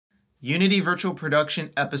Unity Virtual Production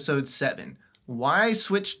Episode 7. Why I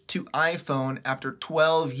switched to iPhone after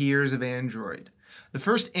 12 years of Android. The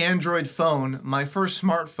first Android phone, my first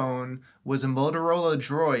smartphone, was a Motorola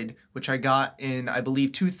Droid, which I got in, I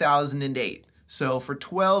believe, 2008. So for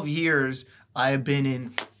 12 years, I have been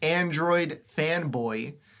an Android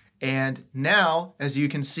fanboy, and now, as you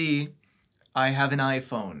can see, I have an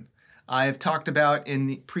iPhone. I have talked about in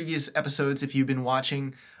the previous episodes, if you've been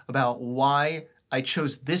watching, about why I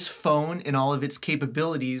chose this phone and all of its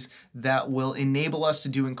capabilities that will enable us to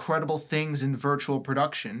do incredible things in virtual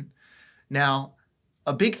production. Now,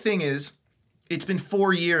 a big thing is, it's been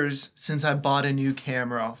 4 years since I bought a new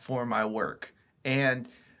camera for my work. And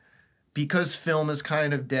because film is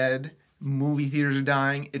kind of dead, movie theaters are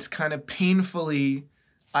dying, it's kind of painfully,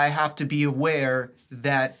 I have to be aware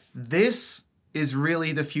that this is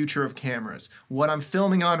really the future of cameras. What I'm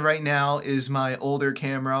filming on right now is my older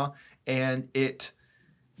camera, and it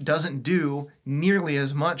doesn't do nearly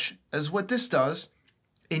as much as what this does,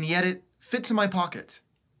 and yet it fits in my pocket.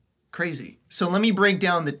 Crazy. So let me break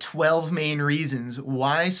down the 12 main reasons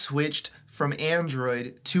why I switched from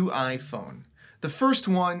Android to iPhone. The first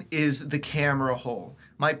one is the camera hole.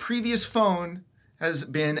 My previous phone has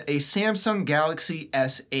been a Samsung Galaxy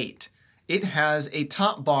S8. It has a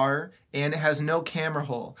top bar and it has no camera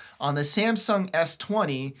hole. On the Samsung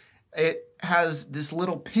S20, it has this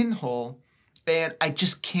little pinhole, and I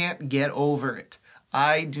just can't get over it.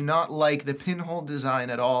 I do not like the pinhole design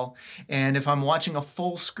at all, and if I'm watching a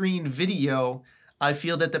full screen video, I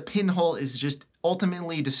feel that the pinhole is just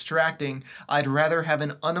ultimately distracting. I'd rather have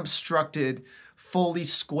an unobstructed, fully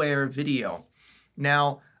square video.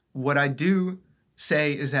 Now, what I do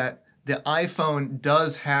say is that the iPhone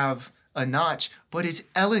does have a notch, but it's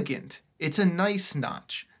elegant. It's a nice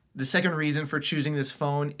notch. The second reason for choosing this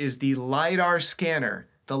phone is the lidar scanner.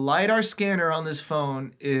 The lidar scanner on this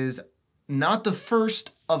phone is not the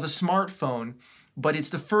first of a smartphone, but it's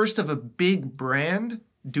the first of a big brand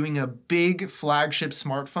doing a big flagship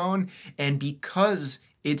smartphone. And because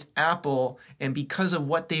it's Apple and because of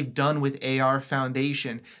what they've done with AR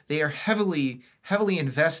Foundation, they are heavily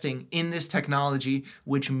investing in this technology,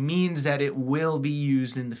 which means that it will be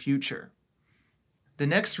used in the future. The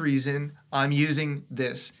next reason I'm using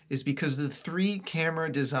this is because of the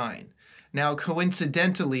 3-camera design. Now,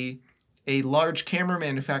 coincidentally, a large camera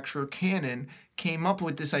manufacturer, Canon, came up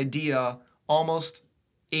with this idea almost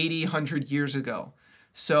 100 years ago.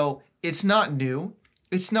 So it's not new,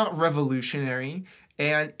 it's not revolutionary,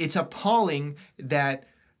 and it's appalling that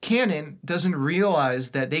Canon doesn't realize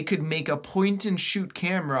that they could make a point-and-shoot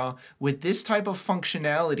camera with this type of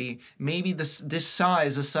functionality, maybe this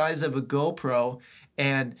size, the size of a GoPro,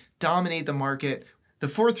 and dominate the market. The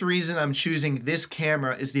fourth reason I'm choosing this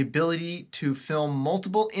camera is the ability to film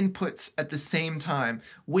multiple inputs at the same time.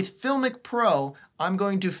 With Filmic Pro, I'm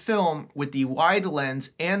going to film with the wide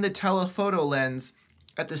lens and the telephoto lens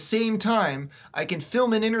at the same time. I can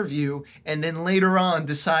film an interview and then later on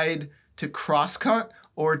decide to cross-cut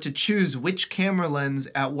or to choose which camera lens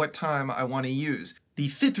at what time I want to use. The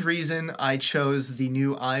fifth reason I chose the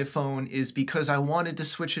new iPhone is because I wanted to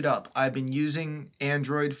switch it up. I've been using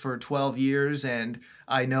Android for 12 years and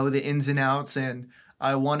I know the ins and outs, and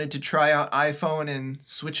I wanted to try out iPhone and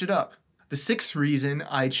switch it up. The sixth reason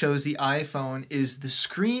I chose the iPhone is the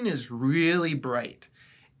screen is really bright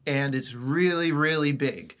and it's really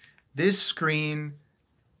big. This screen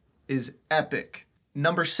is epic.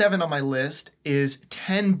 Number 7 on my list is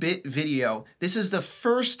 10-bit video. This is the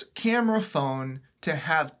first camera phone to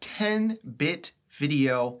have 10-bit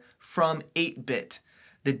video from 8-bit.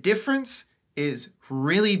 The difference is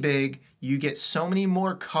really big. You get so many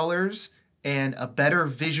more colors and a better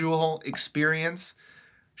visual experience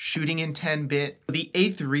shooting in 10-bit. The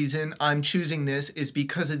 8th reason I'm choosing this is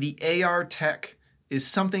because of the AR tech is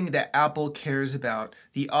something that Apple cares about.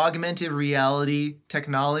 The augmented reality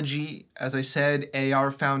technology, as I said,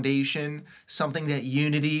 AR Foundation, something that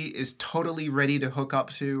Unity is totally ready to hook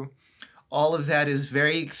up to. All of that is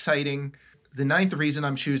very exciting. The 9th reason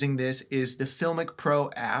I'm choosing this is the Filmic Pro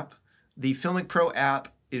app. The Filmic Pro app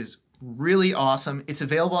is really awesome. It's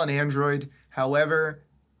available on Android. However,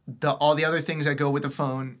 all the other things that go with the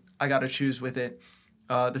phone, I gotta choose with it.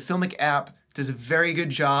 The Filmic app does a very good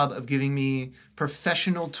job of giving me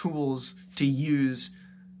professional tools to use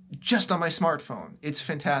just on my smartphone. It's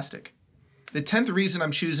fantastic. The 10th reason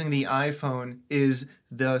I'm choosing the iPhone is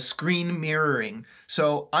the screen mirroring.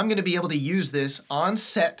 So I'm going to be able to use this on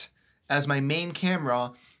set as my main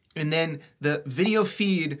camera, and then the video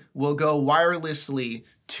feed will go wirelessly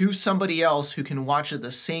to somebody else who can watch at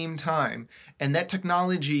the same time. And that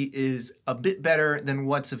technology is a bit better than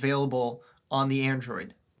what's available on the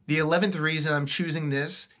Android. The 11th reason I'm choosing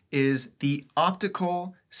this is the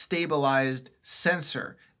optical stabilized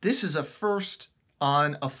sensor. This is a first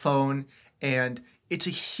on a phone, and it's a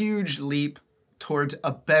huge leap towards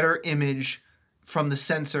a better image from the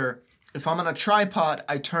sensor. If I'm on a tripod,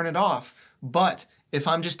 I turn it off. But if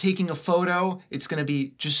I'm just taking a photo, it's going to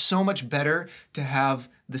be just so much better to have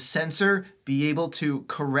the sensor be able to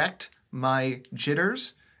correct my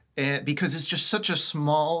jitters, because it's just such a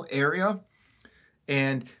small area.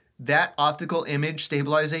 And that optical image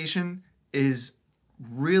stabilization is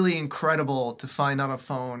really incredible to find on a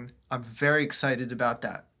phone. I'm very excited about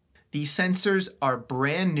that. These sensors are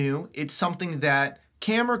brand new. It's something that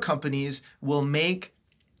camera companies will make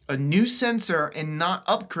a new sensor and not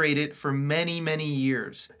upgrade it for many, many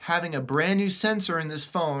years. Having a brand new sensor in this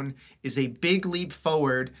phone is a big leap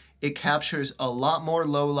forward. It captures a lot more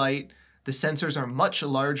low light. The sensors are much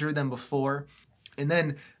larger than before. And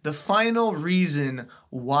then the final reason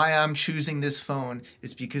why I'm choosing this phone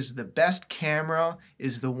is because the best camera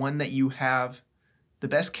is the one that you have. The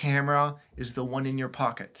best camera is the one in your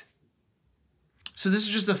pocket. So this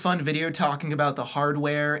is just a fun video talking about the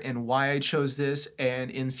hardware and why I chose this.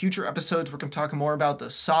 And in future episodes, we're going to talk more about the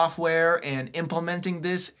software and implementing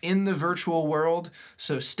this in the virtual world.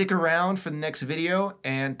 So stick around for the next video,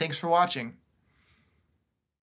 and thanks for watching.